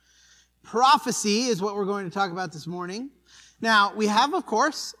prophecy is what we're going to talk about this morning. Now, we have, of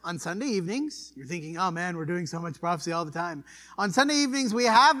course, on Sunday evenings, you're thinking, oh man, we're doing so much prophecy all the time. On Sunday evenings, we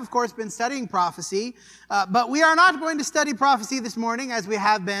have, of course, been studying prophecy, but we are not going to study prophecy this morning as we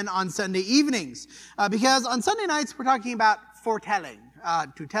have been on Sunday evenings, because on Sunday nights, we're talking about foretelling,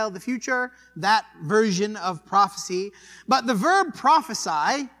 to tell the future, that version of prophecy. But the verb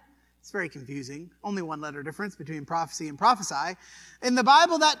prophesy, it's very confusing. Only one letter difference between prophecy and prophesy. In the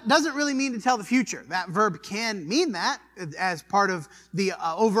Bible, that doesn't really mean to tell the future. That verb can mean that as part of the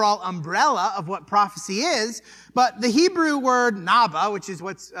overall umbrella of what prophecy is. But the Hebrew word naba, which is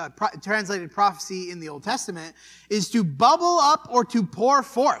what's translated prophecy in the Old Testament, is to bubble up or to pour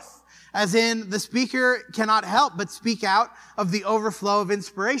forth. As in, the speaker cannot help but speak out of the overflow of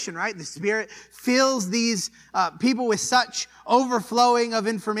inspiration, right? The Spirit fills these people with such overflowing of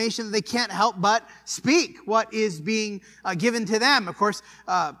information that they can't help but speak what is being given to them. Of course,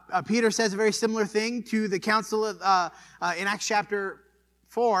 Peter says a very similar thing to the council in Acts chapter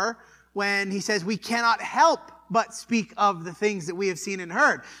 4, when he says, we cannot help but speak of the things that we have seen and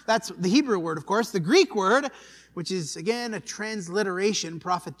heard. That's the Hebrew word, of course. The Greek word, which is, again, a transliteration,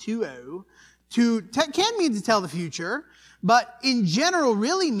 prophetuo, can mean to tell the future, but in general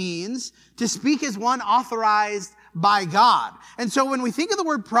really means to speak as one authorized by God. And so when we think of the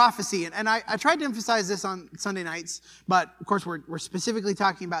word prophecy, and I tried to emphasize this on Sunday nights, but of course we're specifically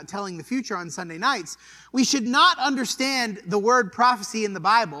talking about telling the future on Sunday nights, we should not understand the word prophecy in the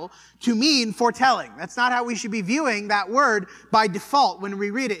Bible to mean foretelling. That's not how we should be viewing that word by default when we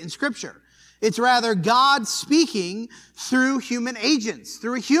read it in Scripture. It's rather God speaking through human agents,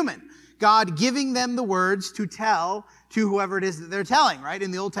 through a human. God giving them the words to tell to whoever it is that they're telling, right?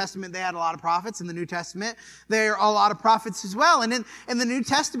 In the Old Testament, they had a lot of prophets. In the New Testament, there are a lot of prophets as well. And in the New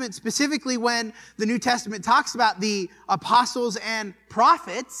Testament, specifically when the New Testament talks about the apostles and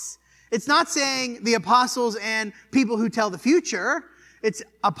prophets, it's not saying the apostles and people who tell the future. It's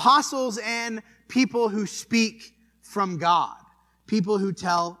apostles and people who speak from God. People who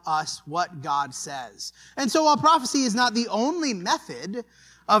tell us what God says. And so while prophecy is not the only method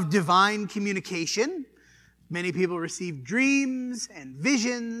of divine communication, many people receive dreams and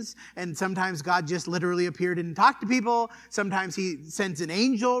visions, and sometimes God just literally appeared and talked to people. Sometimes he sends an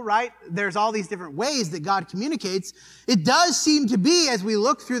angel, right? There's all these different ways that God communicates. It does seem to be, as we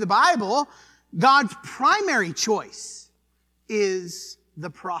look through the Bible, God's primary choice is the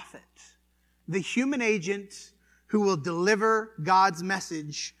prophet, the human agent who will deliver God's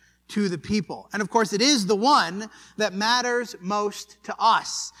message to the people. And of course, it is the one that matters most to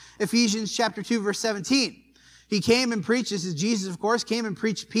us. Ephesians chapter 2, verse 17. He came and preached, this is Jesus, of course, came and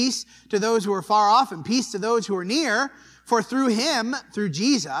preached peace to those who are far off and peace to those who are near. For through him, through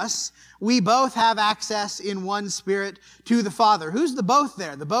Jesus, we both have access in one Spirit to the Father. Who's the both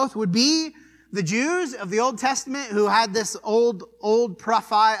there? The both would be the Jews of the Old Testament who had this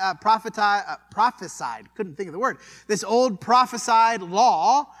prophesied, couldn't think of the word, this old prophesied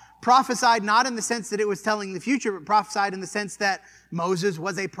law, prophesied not in the sense that it was telling the future, but prophesied in the sense that Moses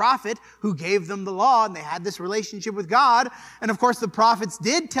was a prophet who gave them the law, and they had this relationship with God. And of course, the prophets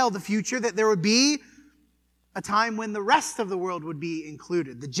did tell the future that there would be a time when the rest of the world would be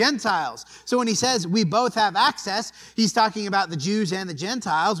included, the Gentiles. So when he says we both have access, he's talking about the Jews and the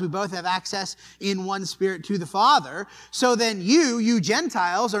Gentiles. We both have access in one Spirit to the Father. So then you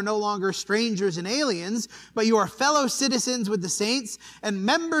Gentiles, are no longer strangers and aliens, but you are fellow citizens with the saints and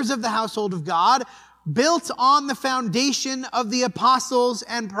members of the household of God, built on the foundation of the apostles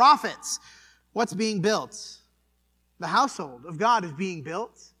and prophets. What's being built? The household of God is being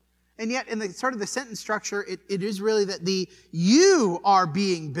built. And yet, in the sort of the sentence structure, it is really that you are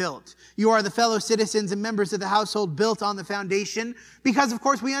being built. You are the fellow citizens and members of the household built on the foundation. Because, of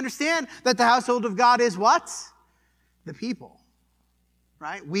course, we understand that the household of God is what? The people.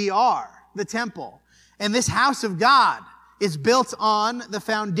 Right? We are the temple. And this house of God is built on the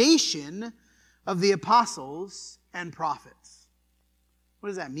foundation of the apostles and prophets. What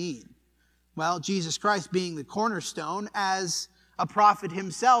does that mean? Well, Jesus Christ being the cornerstone as a prophet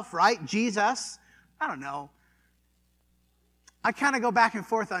himself, right? Jesus, I don't know. I kind of go back and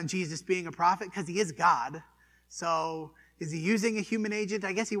forth on Jesus being a prophet because he is God. So is he using a human agent?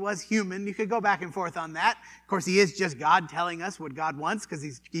 I guess he was human. You could go back and forth on that. Of course, he is just God telling us what God wants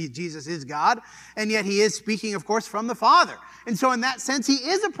because Jesus is God. And yet he is speaking, of course, from the Father. And so in that sense, he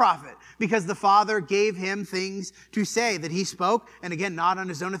is a prophet because the Father gave him things to say that he spoke. And again, not on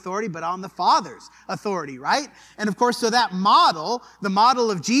his own authority, but on the Father's authority, right? And of course, so that model, the model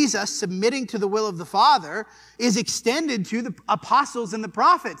of Jesus submitting to the will of the Father, is extended to the apostles and the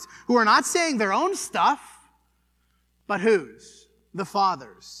prophets who are not saying their own stuff, but whose? the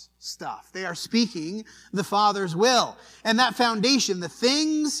Father's stuff. They are speaking the Father's will. And that foundation, the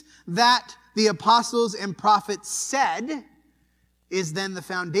things that the apostles and prophets said, is then the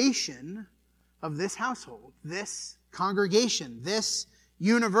foundation of this household, this congregation, this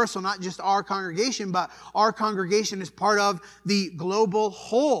universal, not just our congregation, but our congregation is part of the global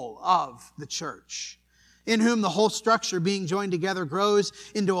whole of the church, in whom the whole structure being joined together grows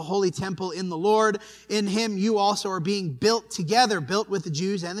into a holy temple in the Lord. In him you also are being built together, built with the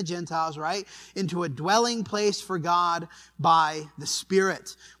Jews and the Gentiles, right? Into a dwelling place for God by the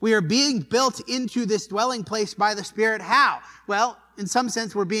Spirit. We are being built into this dwelling place by the Spirit. How? Well, in some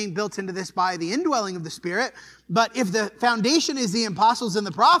sense, we're being built into this by the indwelling of the Spirit. But if the foundation is the apostles and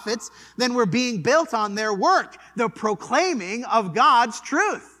the prophets, then we're being built on their work, the proclaiming of God's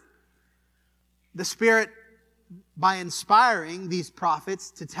truth. The Spirit, by inspiring these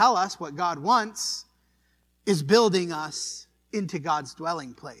prophets to tell us what God wants, is building us into God's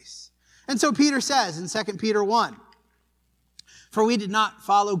dwelling place. And so Peter says in 2 Peter 1, "For we did not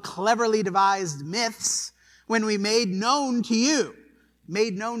follow cleverly devised myths when we made known to you."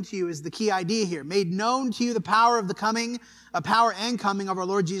 Made known to you is the key idea here. Made known to you the power and coming of our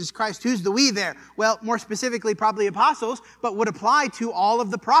Lord Jesus Christ. Who's the we there? Well, more specifically, probably apostles, but would apply to all of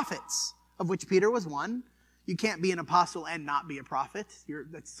the prophets, of which Peter was one. You can't be an apostle and not be a prophet.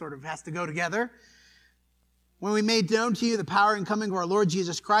 That sort of has to go together. When we made known to you the power and coming of our Lord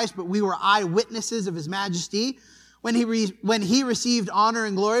Jesus Christ, but we were eyewitnesses of his majesty. When he received honor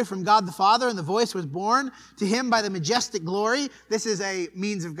and glory from God the Father, and the voice was borne to him by the majestic glory. This is a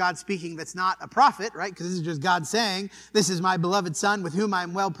means of God speaking that's not a prophet, right? Because this is just God saying, "This is my beloved Son with whom I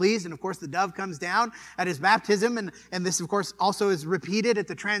am well pleased." And of course, the dove comes down at his baptism. And this, of course, also is repeated at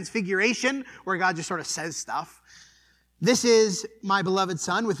the transfiguration, where God just sort of says stuff. "This is my beloved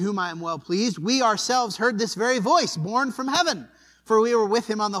Son with whom I am well pleased. We ourselves heard this very voice born from heaven, for we were with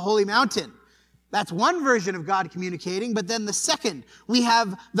him on the holy mountain." That's one version of God communicating, but then the second, we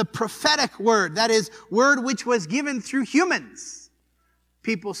have the prophetic word, that is, word which was given through humans,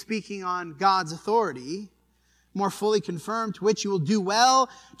 people speaking on God's authority, more fully confirmed, to which you will do well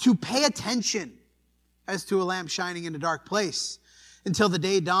to pay attention as to a lamp shining in a dark place, until the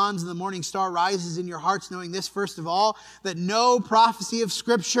day dawns and the morning star rises in your hearts, knowing this, first of all, that no prophecy of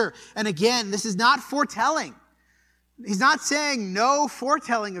Scripture, and again, this is not foretelling. He's not saying no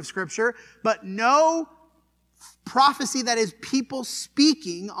foretelling of Scripture, but no prophecy that is people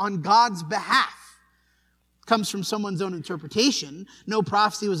speaking on God's behalf. Comes from someone's own interpretation. No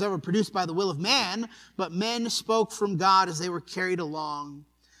prophecy was ever produced by the will of man, but men spoke from God as they were carried along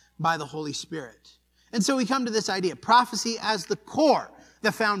by the Holy Spirit. And so we come to this idea, prophecy as the core,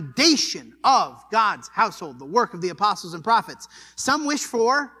 the foundation of God's household, the work of the apostles and prophets. Some wish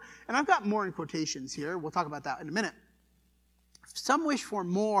for, and I've got more in quotations here, we'll talk about that in a minute. Some wish for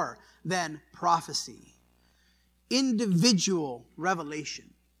more than prophecy, individual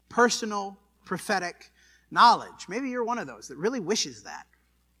revelation, personal, prophetic knowledge. Maybe you're one of those that really wishes that.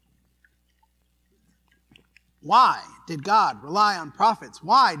 Why did God rely on prophets?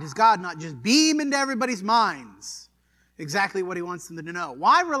 Why does God not just beam into everybody's minds exactly what he wants them to know?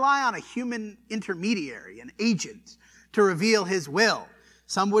 Why rely on a human intermediary, an agent, to reveal his will?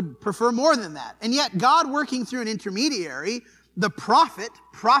 Some would prefer more than that. And yet God working through an intermediary, the prophet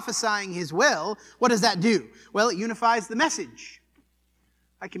prophesying his will, what does that do? Well, it unifies the message.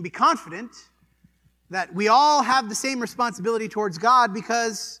 I can be confident that we all have the same responsibility towards God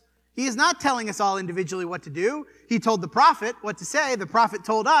because he is not telling us all individually what to do. He told the prophet what to say. The prophet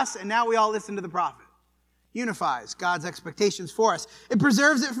told us, and now we all listen to the prophet. Unifies God's expectations for us. It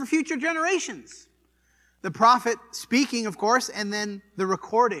preserves it for future generations. The prophet speaking, of course, and then the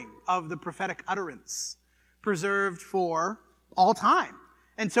recording of the prophetic utterance preserved for all time.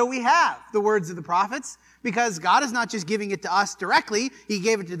 And so we have the words of the prophets because God is not just giving it to us directly. He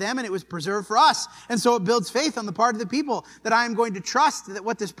gave it to them and it was preserved for us. And so it builds faith on the part of the people that I am going to trust that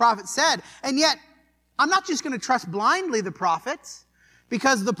what this prophet said. And yet, I'm not just going to trust blindly the prophets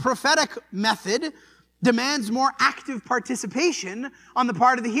because the prophetic method demands more active participation on the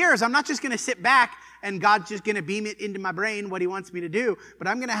part of the hearers. I'm not just going to sit back and God's just going to beam it into my brain what he wants me to do, but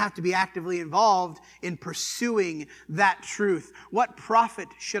I'm going to have to be actively involved in pursuing that truth. What prophet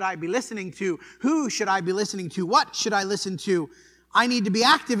should I be listening to? Who should I be listening to? What should I listen to? I need to be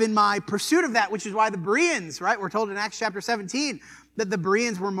active in my pursuit of that, which is why the Bereans, right? We're told in Acts chapter 17 that the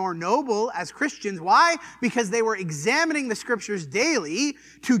Bereans were more noble as Christians. Why? Because they were examining the scriptures daily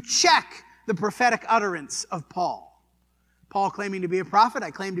to check the prophetic utterance of Paul. Paul claiming to be a prophet,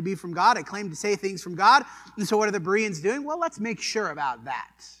 I claim to be from God, I claim to say things from God. And so what are the Bereans doing? Well, let's make sure about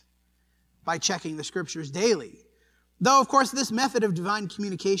that by checking the scriptures daily. Though, of course, this method of divine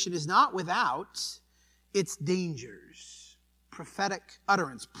communication is not without its dangers. Prophetic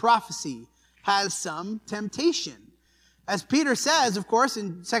utterance, prophecy, has some temptation. As Peter says, of course,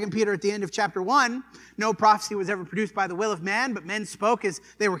 in 2 Peter at the end of chapter 1, no prophecy was ever produced by the will of man, but men spoke as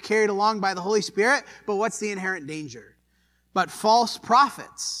they were carried along by the Holy Spirit. But what's the inherent danger? But false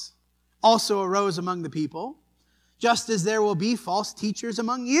prophets also arose among the people, just as there will be false teachers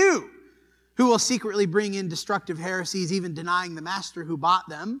among you, who will secretly bring in destructive heresies, even denying the master who bought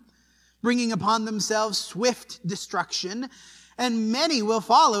them, bringing upon themselves swift destruction. And many will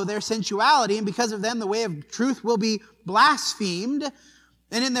follow their sensuality, and because of them the way of truth will be blasphemed.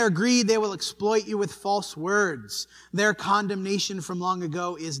 And in their greed they will exploit you with false words. Their condemnation from long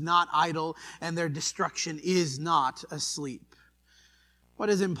ago is not idle, and their destruction is not asleep. What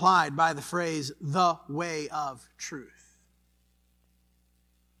is implied by the phrase, the way of truth?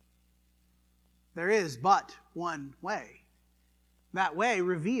 There is but one way. That way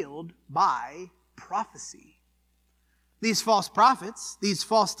revealed by prophecy. These false prophets, these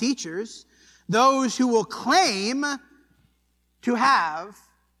false teachers, those who will claim to have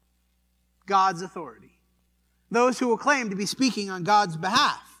God's authority, those who will claim to be speaking on God's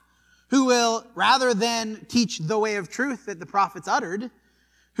behalf, who will, rather than teach the way of truth that the prophets uttered,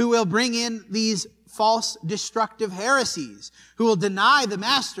 who will bring in these false destructive heresies, who will deny the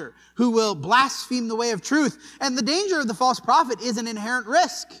master, who will blaspheme the way of truth. And the danger of the false prophet is an inherent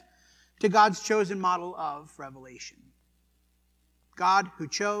risk to God's chosen model of revelation. God who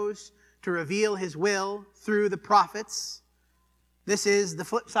chose to reveal his will through the prophets. This is the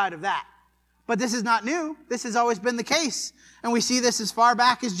flip side of that. But this is not new. This has always been the case. And we see this as far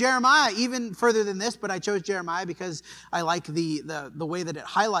back as Jeremiah, even further than this, but I chose Jeremiah because I like the way that it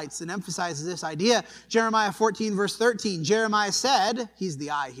highlights and emphasizes this idea. Jeremiah 14, verse 13. Jeremiah said, he's the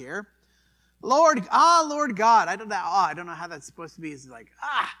I here, Lord God. I don't know how that's supposed to be. It's like,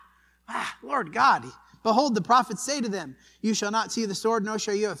 Lord God. Behold, the prophets say to them, you shall not see the sword, nor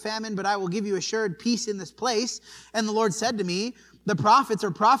shall you have famine, but I will give you assured peace in this place. And the Lord said to me, the prophets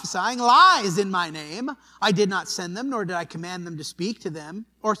are prophesying lies in my name. I did not send them, nor did I command them to speak to them,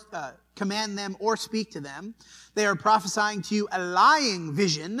 or command them or speak to them. They are prophesying to you a lying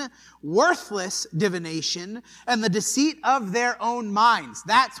vision, worthless divination, and the deceit of their own minds.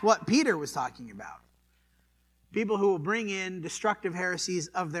 That's what Peter was talking about. People who will bring in destructive heresies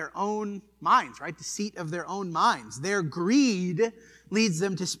of their own minds, right? Deceit of their own minds. Their greed leads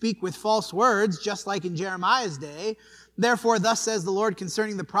them to speak with false words, just like in Jeremiah's day. Therefore, thus says the Lord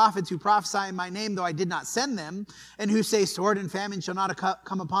concerning the prophets who prophesy in my name, though I did not send them, and who say sword and famine shall not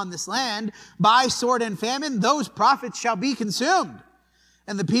come upon this land. By sword and famine, those prophets shall be consumed.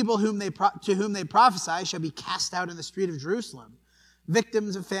 And the people to whom they prophesy shall be cast out in the street of Jerusalem,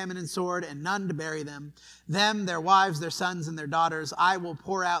 victims of famine and sword, and none to bury them. Them, their wives, their sons, and their daughters, I will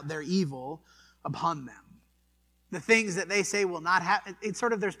pour out their evil upon them. The things that they say will not happen. It's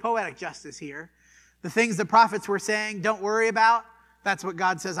sort of, there's poetic justice here. The things the prophets were saying, don't worry about, that's what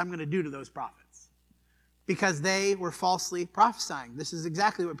God says I'm going to do to those prophets. Because they were falsely prophesying. This is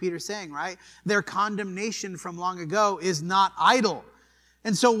exactly what Peter's saying, right? Their condemnation from long ago is not idle.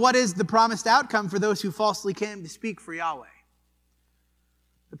 And so what is the promised outcome for those who falsely came to speak for Yahweh?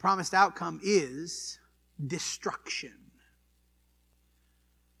 The promised outcome is destruction.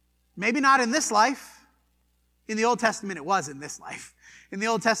 Maybe not in this life. In the Old Testament, it was in this life. In the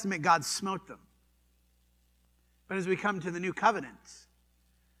Old Testament, God smote them. But as we come to the new covenant,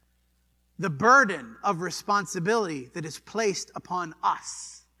 the burden of responsibility that is placed upon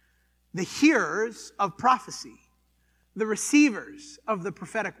us, the hearers of prophecy, the receivers of the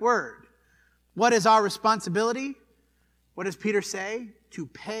prophetic word, what is our responsibility? What does Peter say? To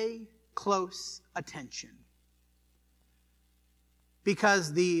pay close attention.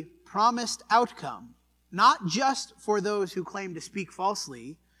 Because the promised outcome, not just for those who claim to speak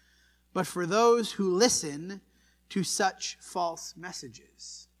falsely, but for those who listen to such false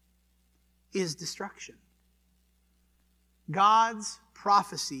messages, is destruction. God's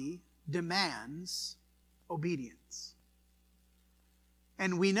prophecy demands obedience.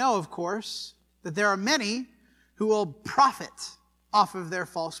 And we know, of course, that there are many who will profit off of their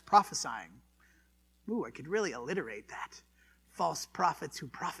false prophesying. Ooh, I could really alliterate that. False prophets who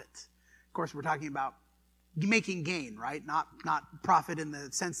profit. Of course, we're talking about making gain, right? Not profit in the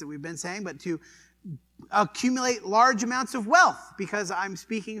sense that we've been saying, but to accumulate large amounts of wealth because I'm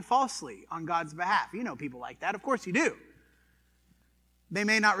speaking falsely on God's behalf. You know people like that. Of course you do. They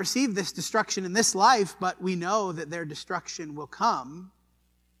may not receive this destruction in this life, but we know that their destruction will come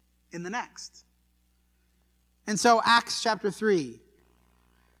in the next. And so Acts chapter 3,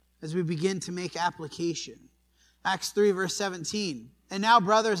 as we begin to make application. Acts 3, verse 17. And now,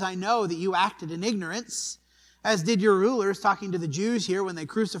 brothers, I know that you acted in ignorance, as did your rulers, talking to the Jews here when they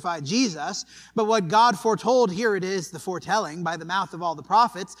crucified Jesus. But what God foretold, here it is, the foretelling by the mouth of all the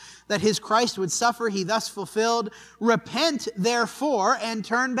prophets, that his Christ would suffer, he thus fulfilled. Repent, therefore, and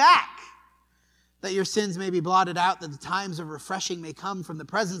turn back, that your sins may be blotted out, that the times of refreshing may come from the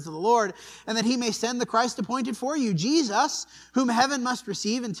presence of the Lord, and that he may send the Christ appointed for you, Jesus, whom heaven must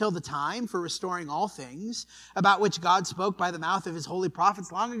receive until the time for restoring all things, about which God spoke by the mouth of his holy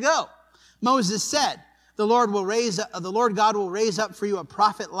prophets long ago. Moses said, the Lord God will raise up for you a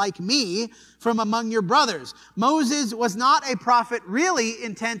prophet like me from among your brothers. Moses was not a prophet really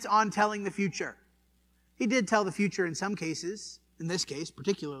intent on telling the future. He did tell the future in some cases, in this case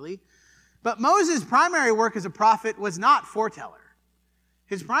particularly. But Moses' primary work as a prophet was not foreteller.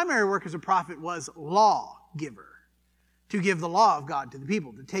 His primary work as a prophet was lawgiver, to give the law of God to the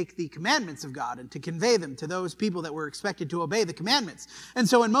people, to take the commandments of God and to convey them to those people that were expected to obey the commandments. And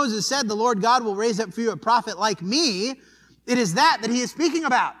so when Moses said, the Lord God will raise up for you a prophet like me, it is that he is speaking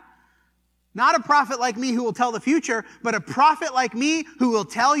about. Not a prophet like me who will tell the future, but a prophet like me who will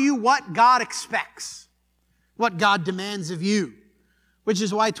tell you what God expects, what God demands of you. Which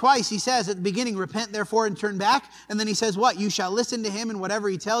is why twice he says at the beginning, repent therefore and turn back. And then he says what? You shall listen to him in whatever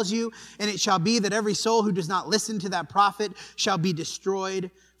he tells you. And it shall be that every soul who does not listen to that prophet shall be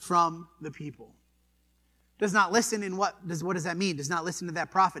destroyed from the people. Does not listen in what does that mean? Does not listen to that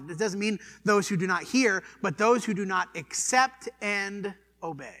prophet. It doesn't mean those who do not hear, but those who do not accept and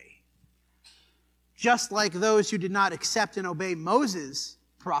obey. Just like those who did not accept and obey Moses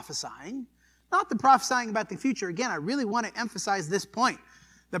prophesying, not the prophesying about the future. Again, I really want to emphasize this point.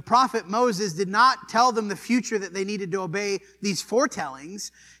 The prophet Moses did not tell them the future that they needed to obey these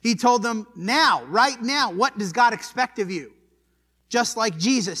foretellings. He told them now, right now, what does God expect of you? Just like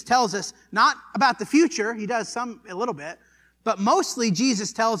Jesus tells us, not about the future, he does a little bit, but mostly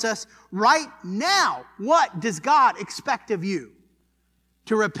Jesus tells us right now, what does God expect of you?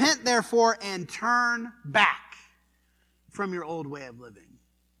 To repent, therefore, and turn back from your old way of living.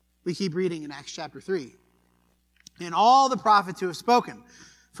 We keep reading in Acts chapter 3. And all the prophets who have spoken,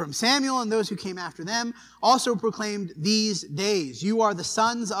 from Samuel and those who came after them, also proclaimed these days. You are the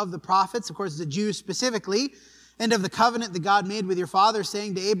sons of the prophets, of course the Jews specifically, and of the covenant that God made with your fathers,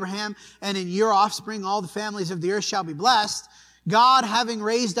 saying to Abraham, and in your offspring all the families of the earth shall be blessed. God, having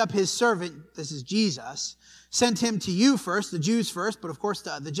raised up his servant, this is Jesus, sent him to you first, the Jews first, but of course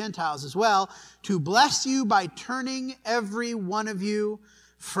to the Gentiles as well, to bless you by turning every one of you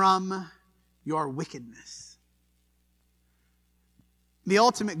from your wickedness. The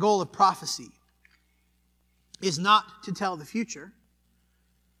ultimate goal of prophecy is not to tell the future.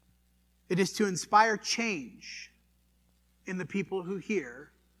 It is to inspire change in the people who hear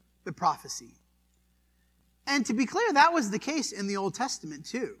the prophecy. And to be clear, that was the case in the Old Testament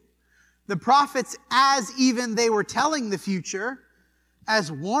too. The prophets, as even they were telling the future,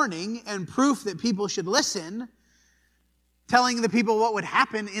 as warning and proof that people should listen, telling the people what would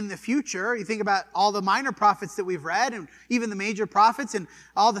happen in the future. You think about all the minor prophets that we've read, and even the major prophets, and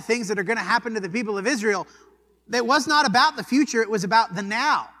all the things that are going to happen to the people of Israel. It was not about the future, it was about the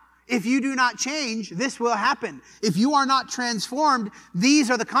now. If you do not change, this will happen. If you are not transformed, these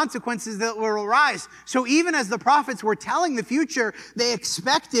are the consequences that will arise. So even as the prophets were telling the future, they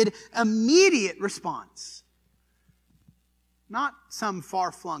expected immediate response. Not some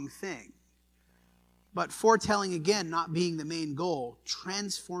far-flung thing. But foretelling, again, not being the main goal.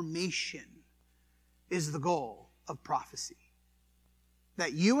 Transformation is the goal of prophecy.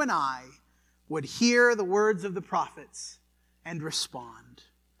 That you and I would hear the words of the prophets and respond.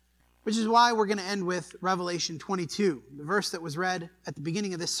 Which is why we're going to end with Revelation 22, the verse that was read at the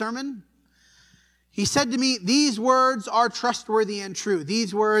beginning of this sermon. He said to me, these words are trustworthy and true.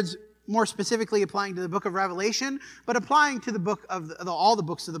 These words more specifically applying to the book of Revelation, but applying to the book of all the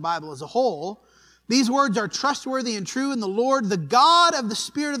books of the Bible as a whole. These words are trustworthy and true, and the Lord, the God of the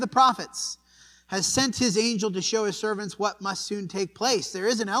spirit of the prophets, has sent his angel to show his servants what must soon take place. There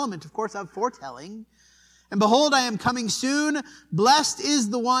is an element, of course, of foretelling. And behold, I am coming soon. Blessed is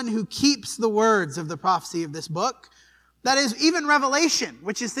the one who keeps the words of the prophecy of this book. That is, even Revelation,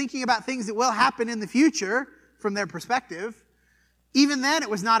 which is thinking about things that will happen in the future from their perspective. Even then, it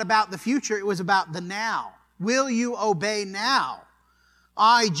was not about the future, it was about the now. Will you obey now?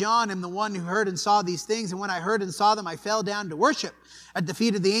 I, John, am the one who heard and saw these things, and when I heard and saw them, I fell down to worship at the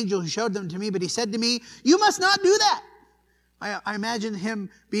feet of the angel who showed them to me. But he said to me, you must not do that. I imagine him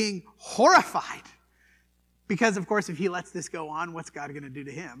being horrified. Because, of course, if he lets this go on, what's God going to do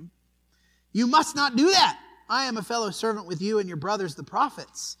to him? You must not do that. I am a fellow servant with you and your brothers, the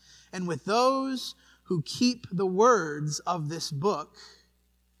prophets, and with those who keep the words of this book.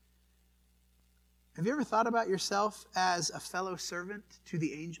 Have you ever thought about yourself as a fellow servant to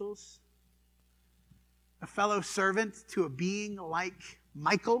the angels? A fellow servant to a being like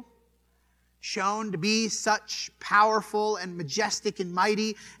Michael, shown to be such powerful and majestic and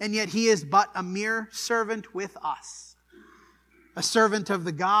mighty, and yet he is but a mere servant with us. A servant of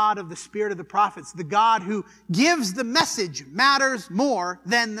the God of the Spirit of the prophets. The God who gives the message matters more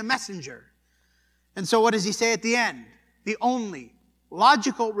than the messenger. And so what does he say at the end? The only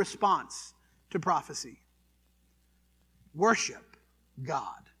logical response to prophecy. Worship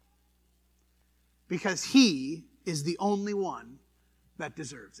God. Because he is the only one that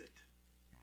deserves it.